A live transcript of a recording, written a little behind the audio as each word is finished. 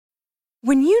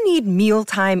When you need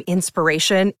mealtime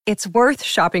inspiration, it's worth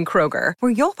shopping Kroger,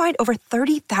 where you'll find over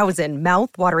 30,000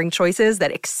 mouth-watering choices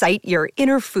that excite your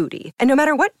inner foodie. And no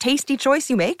matter what tasty choice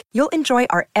you make, you'll enjoy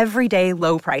our everyday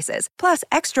low prices, plus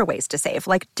extra ways to save,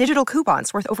 like digital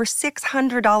coupons worth over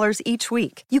 $600 each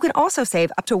week. You can also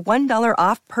save up to $1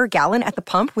 off per gallon at the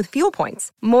pump with fuel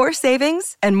points. More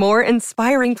savings and more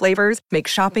inspiring flavors make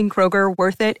shopping Kroger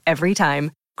worth it every time.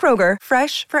 Kroger,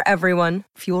 fresh for everyone.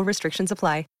 Fuel restrictions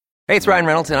apply. Hey, it's Ryan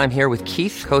Reynolds, and I'm here with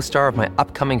Keith, co-star of my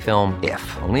upcoming film,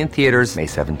 If, only in theaters May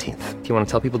 17th. Do you want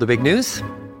to tell people the big news?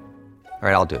 All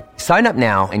right, I'll do it. Sign up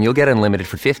now and you'll get unlimited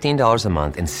for $15 a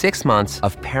month and 6 months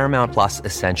of Paramount Plus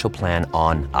Essential Plan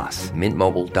on us.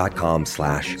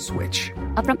 MintMobile.com/switch.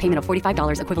 Upfront payment of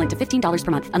 $45 equivalent to $15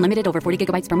 per month. Unlimited over 40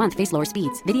 gigabytes per month. Face lower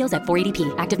speeds. Videos at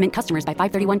 480p. Active Mint customers by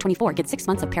 531.24 get 6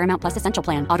 months of Paramount Plus Essential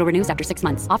Plan. Auto renews after 6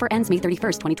 months. Offer ends May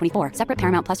 31st, 2024. Separate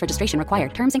Paramount Plus registration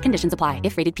required. Terms and conditions apply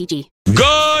if rated PG.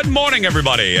 Good morning,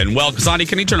 everybody, and welcome. Sonny,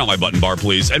 can you turn on my button bar,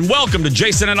 please? And welcome to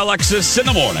Jason and Alexis in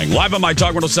the morning, live on My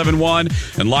Talk 1071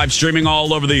 and live streaming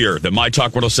all over the earth at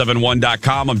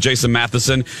MyTalk1071.com. I'm Jason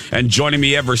Matheson, and joining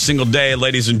me every single day,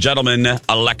 ladies and gentlemen,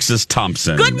 Alexis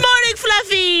Thompson. Good morning,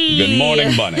 Fluffy. Good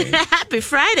morning, Bunny. Happy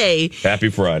Friday. Happy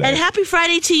Friday. And happy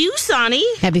Friday to you, Sonny.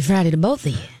 Happy Friday to both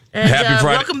of you. And, Happy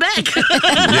Friday. Welcome back.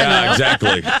 Yeah,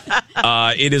 exactly.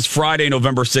 It is Friday,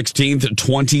 November 16th,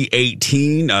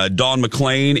 2018. Dawn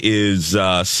McClain is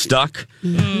stuck.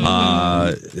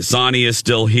 Sonny is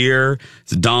still here.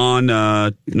 It's Dawn.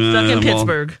 Stuck in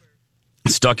Pittsburgh.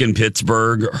 Stuck in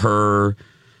Pittsburgh. Her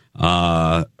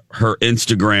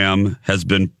Instagram has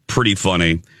been pretty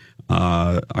funny.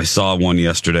 I saw one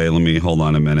yesterday. hold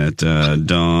on a minute.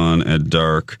 Dawn at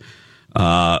dark.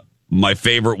 My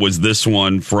favorite was this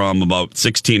one from about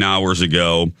 16 hours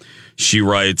ago. She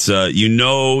writes,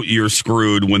 you're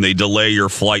screwed when they delay your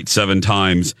flight 7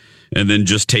 times and then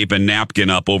just tape a napkin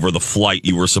up over the flight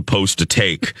you were supposed to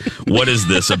take. What is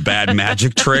this, a bad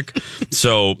magic trick?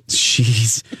 So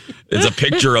it's a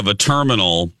picture of a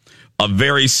terminal, a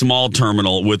very small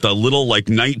terminal with a little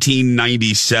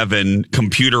 1997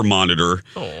 computer monitor.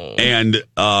 Oh. And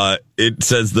it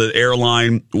says the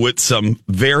airline with some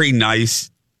very nice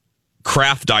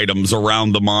craft items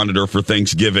around the monitor for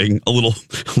Thanksgiving, a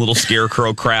little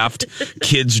scarecrow craft,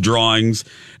 kids drawings,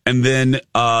 and then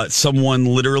someone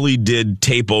literally did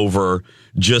tape over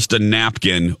just a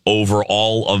napkin over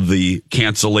all of the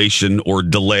cancellation or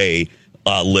delay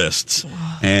lists.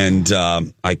 And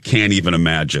I can't even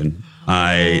imagine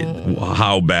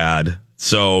how bad.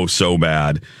 So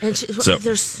bad. And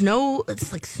there's snow.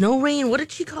 It's like snow rain. What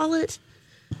did she call it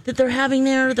that they're having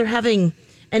there? They're having,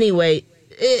 anyway,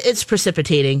 it's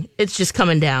precipitating. It's just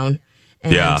coming down.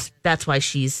 And that's why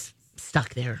she's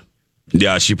stuck there.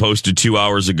 Yeah, she posted 2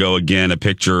 hours ago, again, a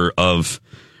picture of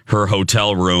her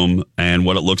hotel room and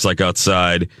what it looks like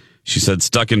outside. She said,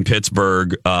 stuck in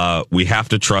Pittsburgh, we have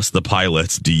to trust the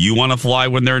pilots. Do you want to fly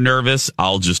when they're nervous?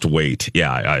 I'll just wait.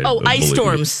 Yeah. Ice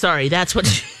storms. Sorry, that's what.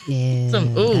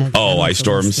 Ice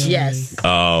storms? Yes.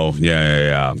 Oh,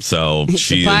 yeah. So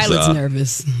she's. The pilot's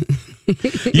nervous.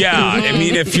 Yeah, I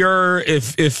mean, if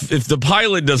the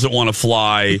pilot doesn't want to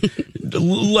fly,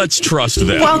 let's trust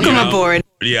them. Welcome aboard.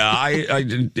 Yeah,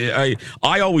 I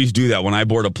always do that when I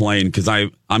board a plane because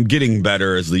I'm getting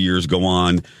better as the years go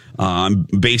on. I'm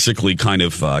basically kind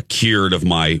of cured of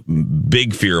my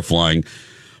big fear of flying,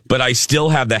 but I still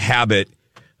have the habit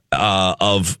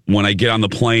of when I get on the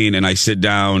plane and I sit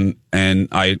down and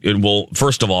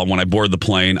first of all, when I board the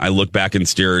plane, I look back in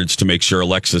steerage to make sure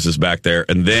Alexis is back there.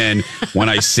 And then when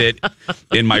I sit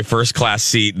in my first class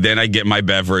seat, then I get my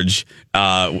beverage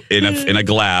in a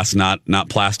glass, not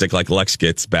plastic like Lex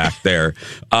gets back there.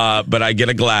 But I get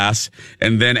a glass.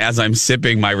 And then as I'm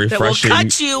sipping my refreshing. That will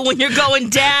cut you when you're going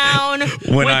down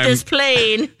this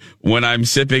plane. When I'm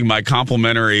sipping my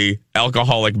complimentary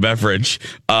alcoholic beverage,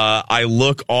 I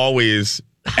look always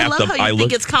I love how you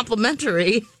think it's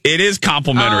complimentary. It is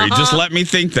complimentary. Just let me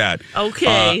think that.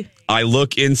 Okay. I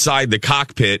look inside the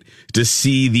cockpit to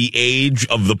see the age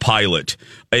of the pilot.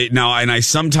 Now, and I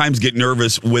sometimes get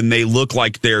nervous when they look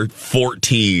like they're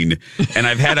 14. And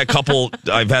I've had a couple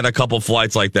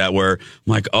flights like that where I'm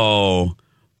like,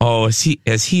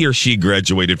 has he or she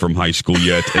graduated from high school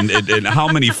yet? And how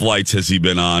many flights has he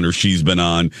been on or she's been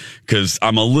on? Because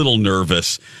I'm a little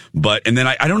nervous. And then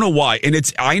I don't know why. And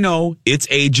I know it's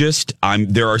ageist.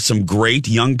 There are some great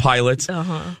young pilots.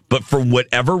 Uh-huh. But for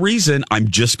whatever reason, I'm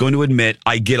just going to admit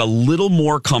I get a little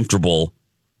more comfortable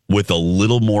with a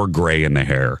little more gray in the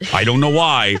hair. I don't know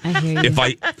why. I hear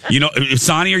you.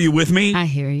 Sonny, are you with me? I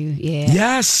hear you. Yeah.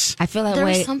 Yes. I feel that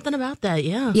way. There's something about that.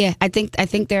 Yeah. Yeah. I think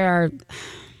there are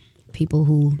people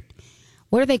who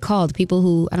What are they called? People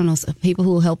who, I don't know, people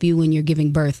who will help you when you're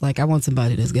giving birth. Like, I want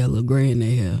somebody that's got a little gray in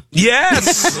their hair.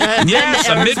 Yes. Yes.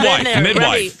 A midwife.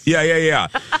 Right. Yeah.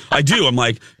 I do. I'm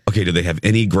like, okay, do they have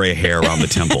any gray hair around the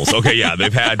temples? Okay, yeah,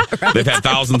 they've had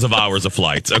thousands of hours of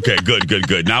flights. Okay,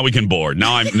 good. Now we can board.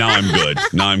 Now I'm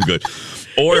good.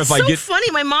 Or it's if I get funny.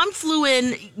 My mom flew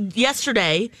in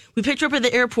yesterday. We picked her up at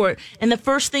the airport, and the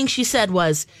first thing she said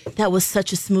was, "That was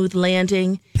such a smooth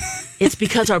landing. It's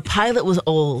because our pilot was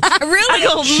old." Really? I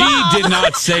go, She Mom, did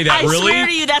not say that. I Really? swear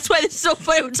to you, that's why this is so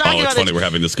funny. We're talking it's about funny this. we're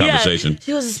having this conversation. Yeah.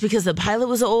 She goes, "It's because the pilot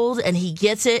was old, and he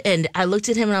gets it." And I looked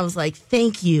at him, and I was like,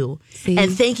 "Thank you, See?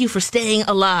 and thank you for staying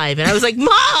alive." And I was like,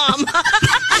 "Mom,"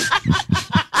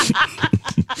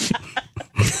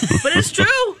 but it's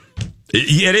true.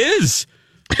 It is.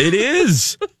 It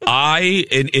is.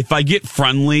 And if I get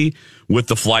friendly with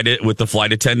the flight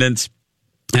attendants,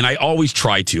 and I always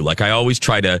try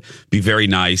to, be very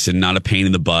nice and not a pain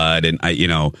in the butt, and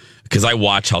because I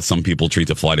watch how some people treat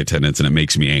the flight attendants, and it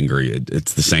makes me angry.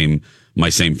 It's my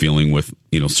same feeling with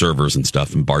servers and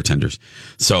stuff and bartenders.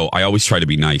 So I always try to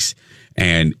be nice,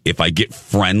 and if I get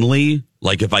friendly,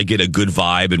 like if I get a good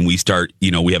vibe and we start,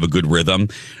 we have a good rhythm,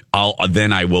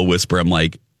 I will whisper. I'm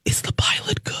like, "Is the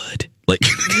pilot good? Like, do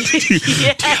you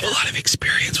have a lot of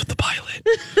experience with the pilot?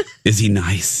 Is he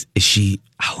nice? Is she,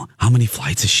 how many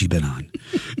flights has she been on?"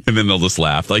 And then they'll just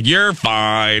laugh like, "You're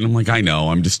fine." I'm like, "I know.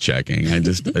 I'm just checking. I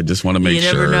just want to make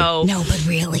sure." You never know. No, but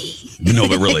really. No,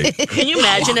 but really. Can you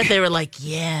imagine if they were like,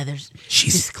 "Yeah,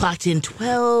 she's clocked in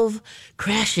 12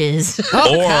 crashes."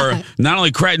 Or not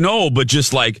only but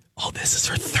just like, "Oh, this is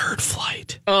her third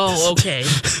flight." Oh, okay.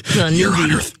 You're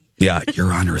on her.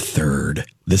 You're on her third.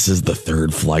 This is the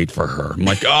third flight for her. I'm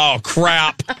like, "Oh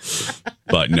crap!"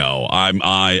 But no,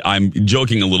 I'm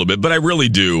joking a little bit, but I really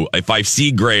do. If I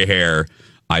see gray hair,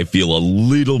 I feel a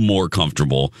little more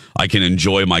comfortable. I can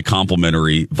enjoy my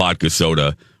complimentary vodka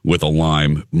soda with a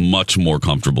lime much more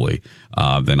comfortably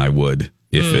than I would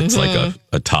if it's like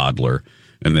a toddler.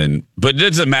 And then, but it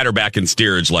doesn't matter back in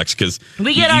steerage, Lex, because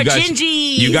we get our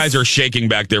gingies. You guys are shaking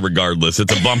back there regardless.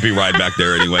 It's a bumpy ride back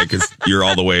there anyway, because you're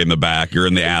all the way in the back. You're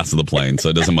in the ass of the plane, so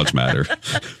it doesn't much matter.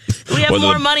 We have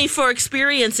more money for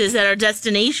experiences at our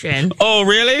destination. Oh,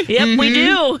 really? Yep, we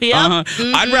do. Yep.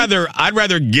 I'd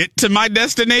rather get to my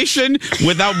destination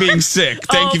without being sick.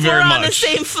 Thank you very much. We're on the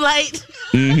same flight.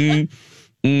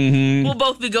 We'll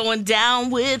both be going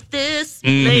down with this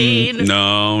plane.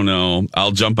 No.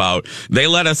 I'll jump out. They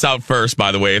let us out first,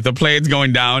 by the way. If the plane's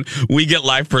going down, we get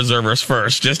life preservers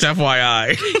first. Just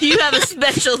FYI. You have a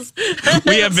special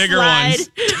We have bigger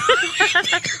ones.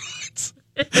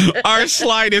 Our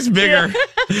slide is bigger.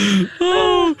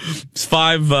 It's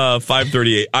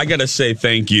 5:38. I gotta say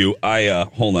thank you.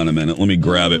 Hold on a minute. Let me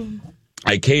grab it.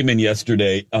 I came in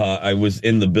yesterday. I was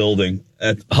in the building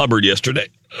at Hubbard yesterday.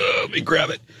 Let me grab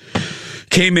it.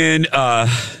 Came in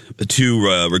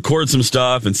to record some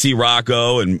stuff and see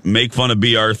Rocco and make fun of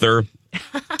B. Arthur.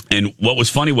 And what was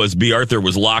funny was B. Arthur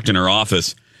was locked in her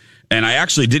office, and I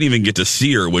actually didn't even get to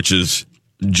see her, which is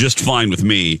just fine with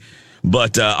me.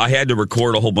 But I had to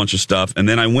record a whole bunch of stuff, and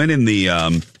then I went in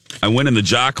the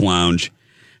Jock Lounge,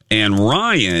 and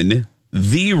Ryan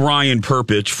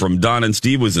Perpich from Don and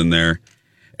Steve was in there,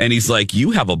 and he's like,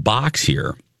 "You have a box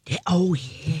here." Oh,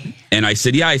 yeah. And I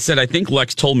said, I think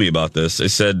Lex told me about this. I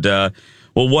said, "Well,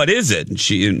 what is it?"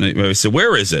 And I said,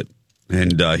 "Where is it?"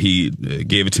 And he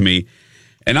gave it to me.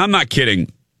 And I'm not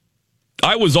kidding.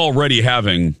 I was already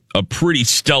having a pretty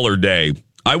stellar day.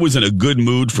 I was in a good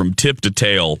mood from tip to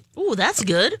tail. Oh, that's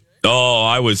good.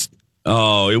 It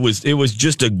was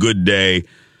just a good day.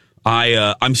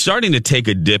 I'm starting to take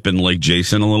a dip in Lake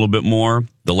Jason a little bit more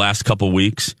the last couple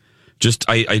weeks. Just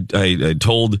I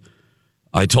told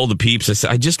the peeps, I said,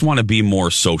 I just want to be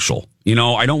more social.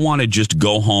 I don't want to just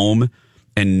go home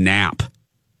and nap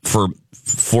for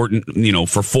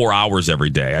 4 hours every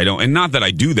day. And not that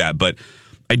I do that, but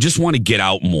I just want to get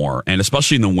out more, and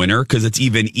especially in the winter, because it's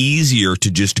even easier to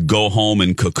just go home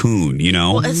and cocoon,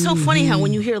 Well, it's so funny how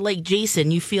when you hear Lake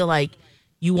Jason, you feel like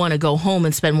you want to go home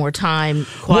and spend more time,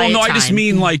 quiet time. I just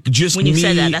mean like just when you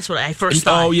said that, that's what I first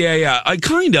thought. Oh, yeah. I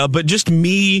kind of, but just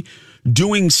me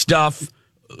doing stuff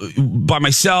by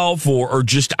myself or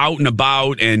just out and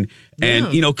about and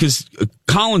because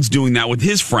Colin's doing that with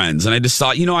his friends, and I just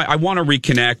thought, I want to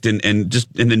reconnect and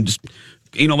then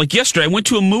like yesterday I went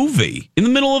to a movie in the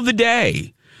middle of the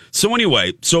day. So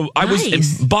anyway, I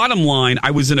was, bottom line,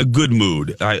 I was in a good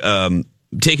mood. I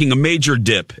taking a major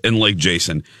dip in Lake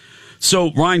Jason.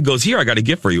 So Ryan goes, "Here, I got a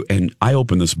gift for you." And I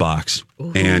open this box.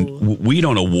 Ooh. And we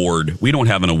don't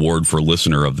have an award for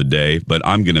listener of the day, but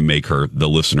I'm going to make her the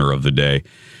listener of the day.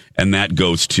 And that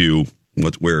goes to,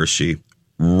 where is she?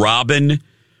 Robin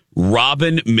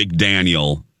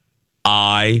McDaniel,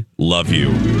 I love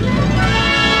you.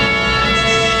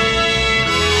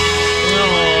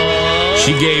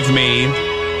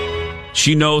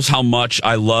 She knows how much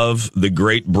I love the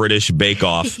Great British Bake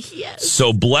Off. Yes.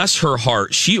 So bless her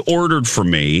heart. She ordered for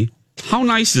me. How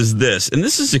nice is this? And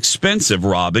this is expensive,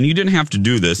 Robin. You didn't have to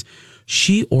do this.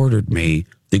 She ordered me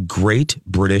the Great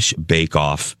British Bake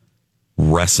Off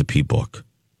recipe book.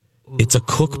 It's a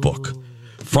cookbook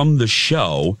from the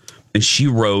show. And she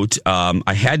wrote,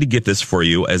 I had to get this for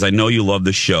you as I know you love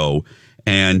the show.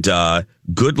 And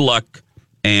good luck.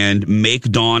 And make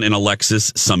Dawn and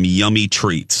Alexis some yummy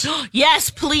treats.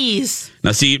 Yes, please.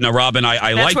 Now, Robin,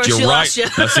 I liked your right.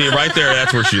 Now, see, right there,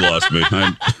 that's where she lost me.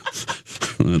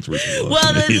 That's where she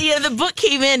lost me. The book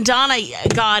came in. Donna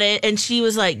got it, and she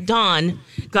was like, Dawn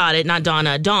got it, not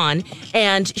Donna, Dawn.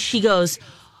 And she goes,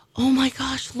 oh my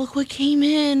gosh, look what came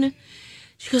in.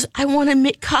 She goes, I want to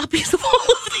make copies of all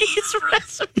of these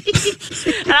recipes.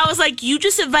 And I was like, you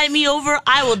just invite me over.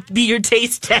 I will be your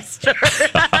taste tester.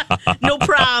 No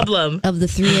problem. Of the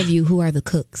three of you, who are the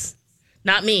cooks?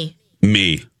 Not me.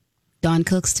 Me. Dawn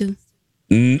cooks too?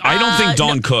 I don't think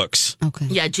Dawn cooks. Okay.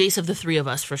 Yeah, Jace of the three of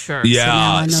us for sure. Yeah, so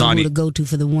now I know Sonny. who to go to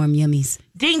for the warm yummies.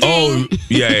 Ding ding. Oh,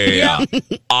 yeah.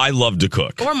 I love to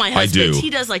cook. Or my husband. I do. He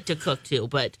does like to cook too,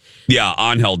 but Yeah,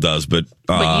 Angel does, but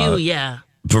you, yeah.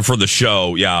 For the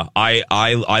show, yeah,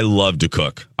 I love to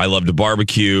cook. I love to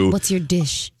barbecue. What's your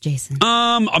dish, Jason?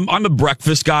 I'm a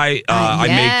breakfast guy.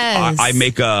 Yes.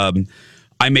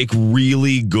 I make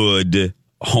really good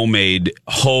homemade,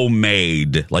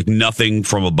 like nothing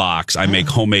from a box. I make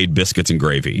homemade biscuits and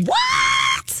gravy.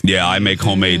 What? Yeah, I make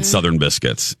homemade Southern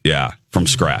biscuits. Yeah, from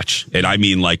scratch, and I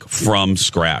mean like from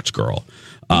scratch, girl.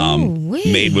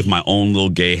 Made with my own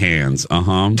little gay hands.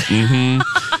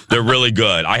 They're really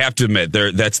good. I have to admit,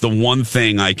 that's the one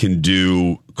thing I can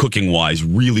do cooking wise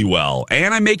really well.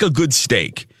 And I make a good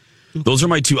steak. Those are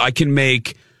my two. I can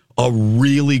make a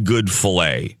really good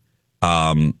filet.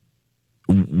 When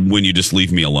you just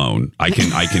leave me alone, I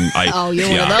can. Oh, you're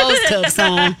one of those cooks,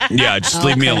 huh? Yeah, just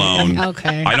leave me alone.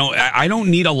 Okay. I don't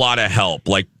need a lot of help.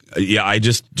 Like, yeah, I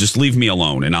just leave me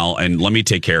alone and let me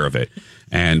take care of it.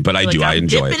 But I do. I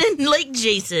enjoy it. Dipping in Lake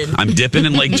Jason. I'm dipping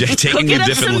in Lake Jason. Taking a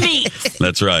dip in meat.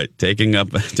 That's right. Taking a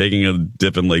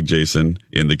dip in Lake Jason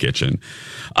in the kitchen.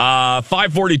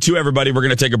 5:42, everybody. We're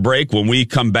going to take a break. When we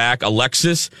come back,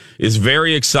 Alexis is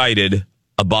very excited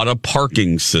about a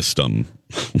parking system.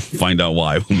 Find out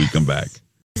why when we come back.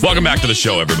 Welcome back to the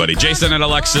show, everybody. Jason and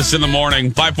Alexis in the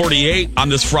morning. 5:48 on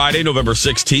this Friday, November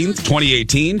 16th,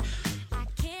 2018.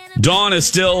 Dawn is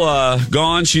still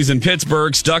gone. She's in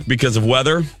Pittsburgh, stuck because of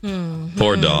weather. Mm-hmm.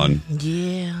 Poor Dawn.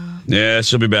 Yeah. Yeah,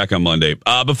 she'll be back on Monday.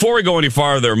 Before we go any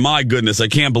farther, my goodness, I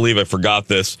can't believe I forgot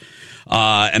this.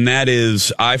 And that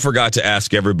is, I forgot to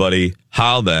ask everybody,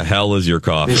 how the hell is your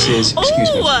coffee? This is,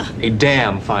 excuse me, a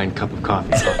damn fine cup of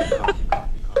coffee.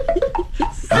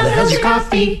 How the hell's your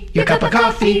coffee? Your cup of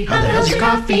coffee? How the hell's your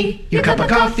coffee? Your cup of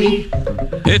coffee?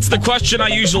 It's the question I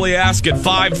usually ask at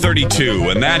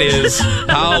 5:32, and that is,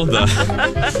 how the...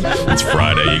 It's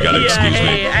Friday, you gotta excuse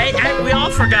me. We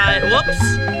all forgot. Whoops.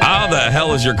 How the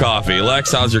hell is your coffee?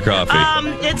 Lex, how's your coffee?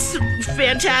 It's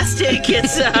fantastic.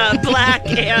 It's black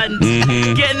and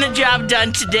getting the job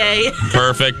done today.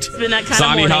 Perfect. It's been that kind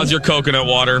Sonny, of morning. how's your coconut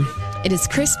water? It is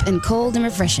crisp and cold and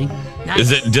refreshing.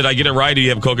 Nice. Did I get it right? Do you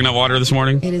have coconut water this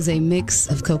morning? It is a mix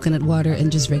of coconut water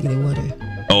and just regular water.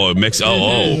 Oh, a mix. Oh.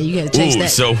 Yeah, you gotta change that.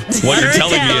 So what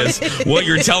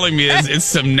you're telling me is it's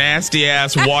some nasty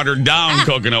ass watered down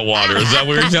coconut water. Is that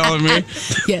what you're telling me?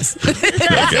 Yes. Okay,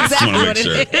 exactly I what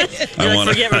just it want to make sure. You're like,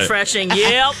 forget refreshing. Yep.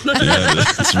 Yeah,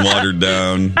 it's watered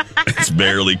down. It's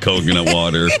barely coconut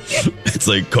water. It's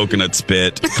like coconut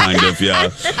spit, kind of. Yeah.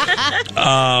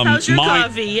 How's your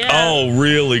coffee? Yeah. Oh,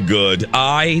 really good.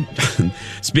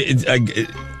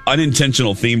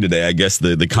 Unintentional theme today, I guess,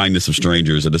 the kindness of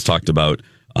strangers. I just talked about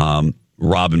Robin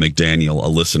McDaniel, a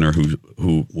listener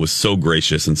who was so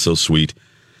gracious and so sweet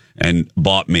and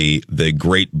bought me the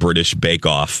Great British Bake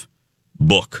Off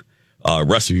book,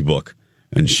 recipe book.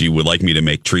 And she would like me to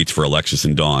make treats for Alexis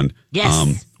and Dawn.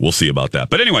 Yes. We'll see about that.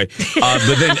 But anyway,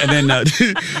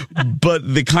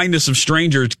 but the kindness of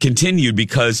strangers continued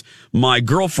because my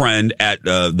girlfriend at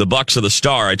the Bucks of the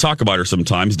Star, I talk about her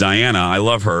sometimes, Diana, I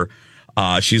love her.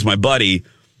 She's my buddy.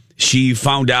 She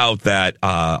found out that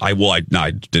I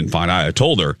didn't find out. I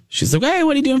told her. She's like, "Hey,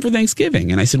 what are you doing for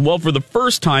Thanksgiving?" And I said, "Well, for the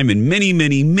first time in many,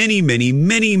 many, many, many,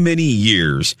 many, many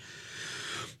years,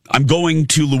 I'm going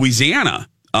to Louisiana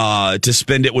to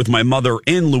spend it with my mother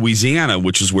in Louisiana,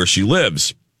 which is where she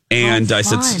lives." And I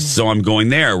said, so I'm going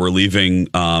there. We're leaving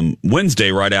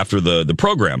Wednesday right after the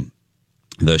program,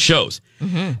 the shows.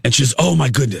 Mm-hmm. And she says, oh, my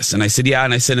goodness. And I said, yeah.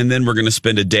 And I said, and then we're going to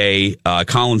spend a day.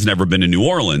 Colin's never been to New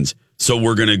Orleans. So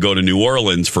we're going to go to New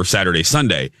Orleans for Saturday,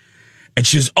 Sunday. And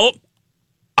she says, oh,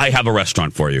 I have a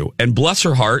restaurant for you. And bless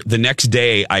her heart, the next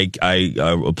day I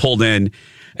pulled in.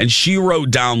 And she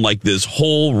wrote down like this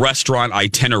whole restaurant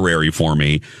itinerary for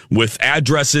me with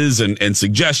addresses and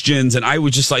suggestions. And I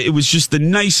was just like, it was just the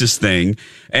nicest thing.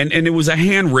 And it was a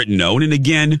handwritten note. And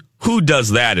again, who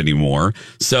does that anymore?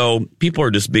 So people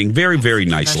are just being very, very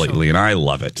nice lately. And I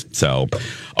love it. So,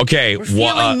 okay. We're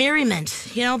feeling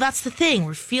merriment. You know, that's the thing.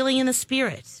 We're feeling in the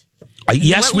spirit.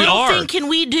 Yes, we are. What little thing can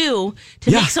we do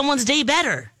to make someone's day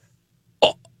better?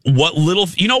 What little,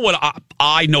 you know what,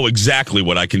 I know exactly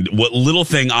what little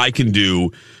thing I can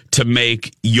do to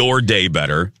make your day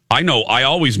better. I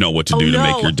always know what to do to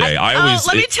make your day.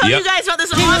 Let me tell you guys about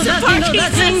this awesome parking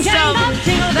system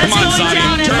that's going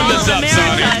down in Mall of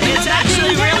America. It's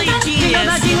actually really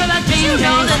genius. Did you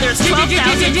know that there's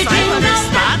 12,500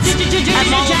 spots at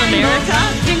Mall of America?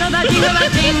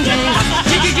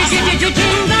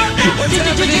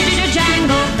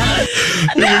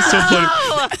 It was so funny.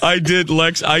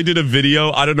 I did a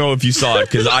video. I don't know if you saw it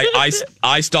because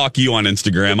I stalk you on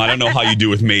Instagram. I don't know how you do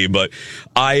with me, but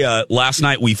last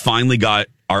night we finally got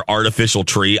our artificial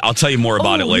tree. I'll tell you more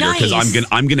about it later because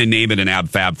I'm gonna name it an Ab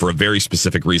Fab for a very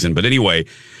specific reason. But anyway.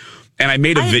 And I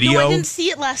made a video. I didn't see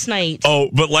it last night. Oh,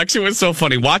 but Lexi was so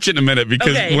funny. Watch it in a minute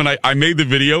because when I made the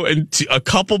video and a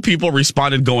couple people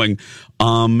responded going,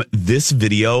 this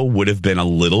video would have been a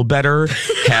little better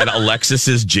had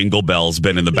Alexis's Jingle Bells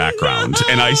been in the background. No.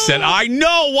 And I said, I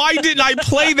know. Why didn't I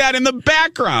play that in the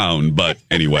background? But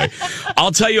anyway,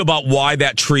 I'll tell you about why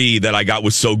that tree that I got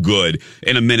was so good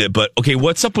in a minute. But okay,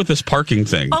 what's up with this parking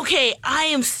thing? Okay, I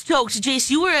am stoked.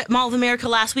 Jace, you were at Mall of America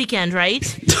last weekend, right?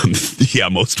 Yeah,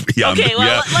 Okay,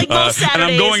 well, like most Saturdays. And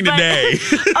I'm going today.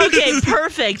 Okay,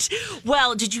 perfect.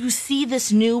 Well, did you see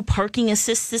this new parking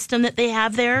assist system that they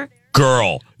have there?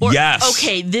 Girl, yes.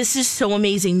 Okay, this is so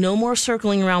amazing. No more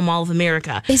circling around Mall of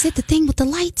America. Is it the thing with the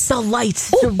lights? The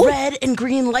lights. The red and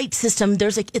green light system.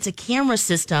 It's a camera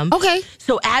system. Okay.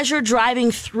 So as you're driving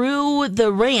through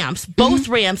the ramps, both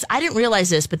ramps, I didn't realize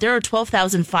this, but there are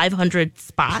 12,500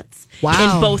 spots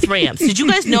in both ramps. Did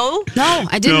you guys know? No,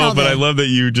 I didn't know that. No, but I love that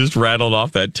you just rattled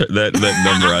off that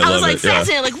number. I love it.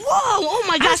 Fascinated. Like, whoa, oh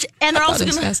my gosh. And they're also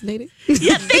going to... fascinating.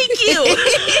 Yeah, thank you.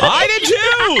 I did too,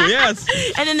 yes.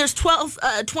 And then there's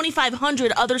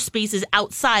 2,500 other spaces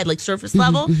outside, like surface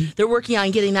level. They're working on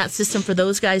getting that system for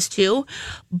those guys too.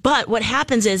 But what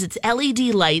happens is it's LED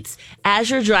lights.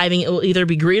 As you're driving, it will either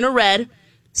be green or red.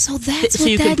 So that's so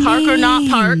what you that can park means. or not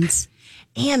park.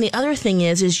 And the other thing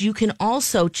is you can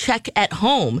also check at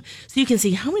home. So you can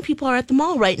see how many people are at the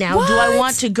mall right now. What? Do I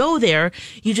want to go there?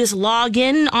 You just log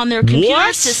in on their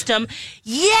computer system.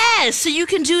 Yes, so you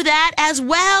can do that as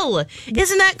well.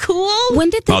 Isn't that cool? When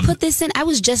did they put this in? I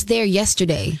was just there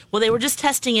yesterday. Well, they were just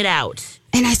testing it out.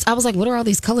 And I was like, what are all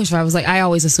these colors for? I was like, I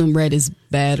always assume red is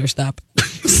bad or stop.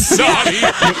 Sorry.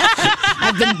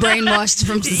 I've been brainwashed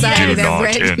from society that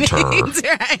red means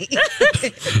right.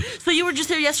 So you were just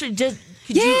there yesterday.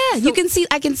 You can see.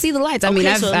 I can see the lights. I mean,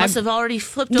 it must have already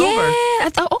flipped over. I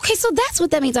thought, okay, so that's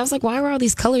what that means. I was like, why were all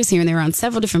these colors here? And they were on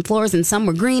several different floors, and some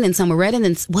were green and some were red. And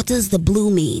then what does the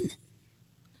blue mean?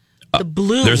 The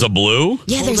blue. There's a blue?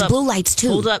 Yeah, there's blue lights too.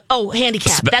 Hold up. Oh,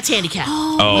 handicap. That's handicap.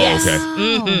 Oh, yes. Okay.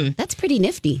 Mm-hmm. That's pretty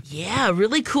nifty. Yeah,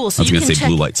 really cool. So I was going to say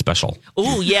blue light special.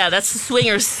 Oh, yeah, that's the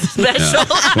swingers special.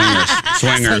 Yeah.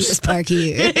 Swingers. Park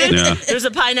here. Yeah. There's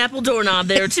a pineapple doorknob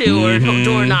there too, or a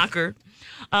door knocker.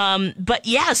 But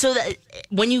yeah, so that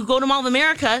when you go to Mall of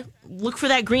America, look for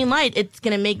that green light. It's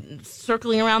going to make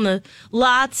circling around the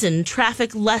lots and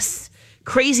traffic less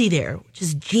crazy there, which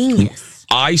is genius.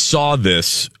 I saw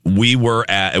this. We were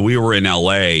in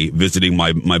LA visiting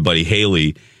my buddy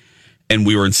Haley, and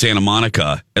we were in Santa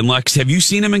Monica. And Lex, have you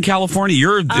seen him in California?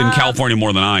 You're in California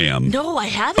more than I am. No, I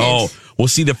haven't. Oh, well,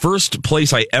 see, the first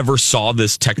place I ever saw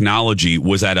this technology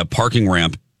was at a parking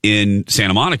ramp in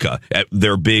Santa Monica at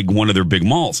one of their big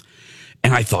malls.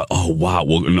 And I thought, oh, wow.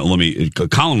 Well,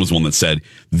 Colin was one that said,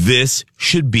 this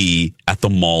should be at the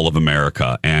Mall of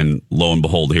America. And lo and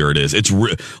behold, here it is.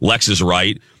 Lex is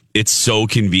right. It's so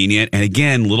convenient. And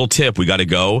again, little tip, we got to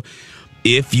go.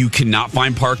 If you cannot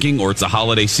find parking or it's a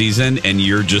holiday season and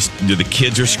the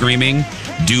kids are screaming,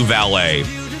 do valet.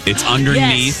 It's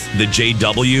underneath the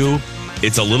JW.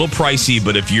 It's a little pricey,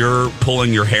 but if you're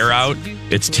pulling your hair out,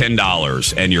 it's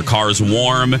 $10 and your car's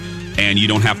warm and you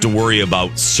don't have to worry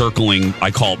about circling.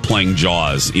 I call it playing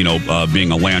Jaws,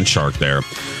 being a land shark there.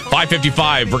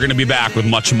 5:55, we're going to be back with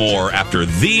much more after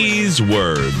these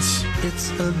words. It's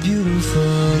a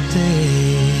beautiful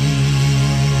day.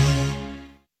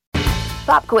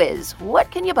 Pop quiz. What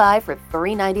can you buy for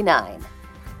 $3.99?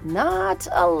 Not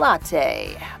a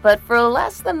latte, but for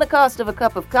less than the cost of a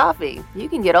cup of coffee, you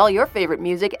can get all your favorite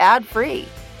music ad-free.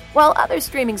 While other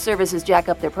streaming services jack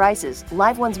up their prices,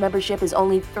 Live One's membership is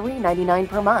only $3.99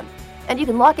 per month, and you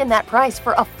can lock in that price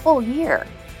for a full year.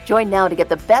 Join now to get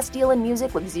the best deal in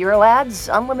music with 0 ads,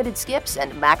 unlimited skips,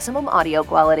 and maximum audio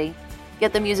quality.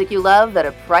 Get the music you love at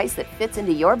a price that fits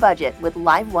into your budget with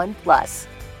Live One Plus.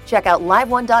 Check out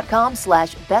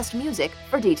liveone.com/bestmusic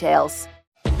for details.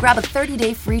 Grab a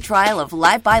 30-day free trial of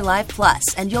Live by Live Plus,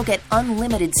 and you'll get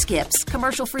unlimited skips,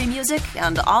 commercial-free music,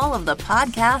 and all of the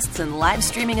podcasts and live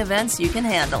streaming events you can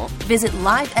handle. Visit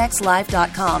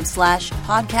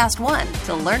livexlive.com/podcast1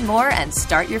 to learn more and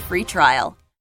start your free trial.